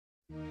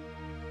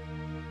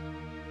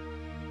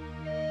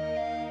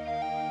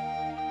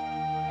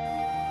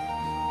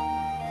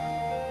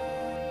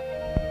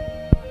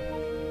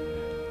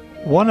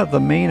One of the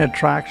main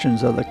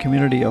attractions of the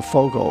community of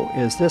Fogo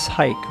is this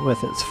hike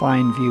with its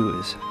fine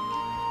views.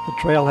 The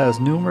trail has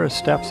numerous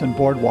steps and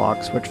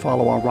boardwalks which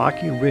follow a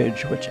rocky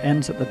ridge which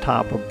ends at the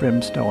top of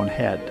Brimstone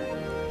Head.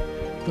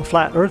 The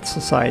Flat Earth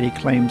Society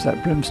claims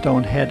that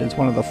Brimstone Head is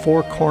one of the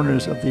four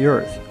corners of the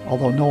Earth,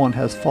 although no one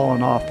has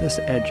fallen off this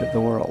edge of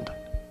the world.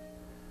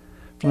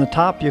 From the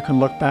top you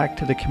can look back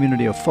to the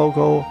community of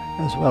Fogo,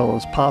 as well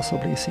as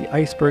possibly see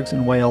icebergs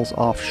and whales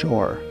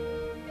offshore.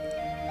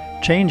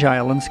 Change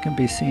Islands can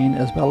be seen,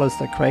 as well as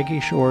the craggy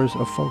shores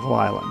of Fogo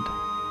Island.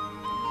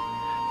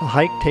 The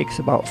hike takes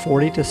about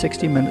 40 to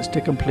 60 minutes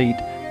to complete,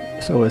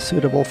 so is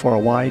suitable for a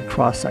wide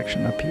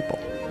cross-section of people.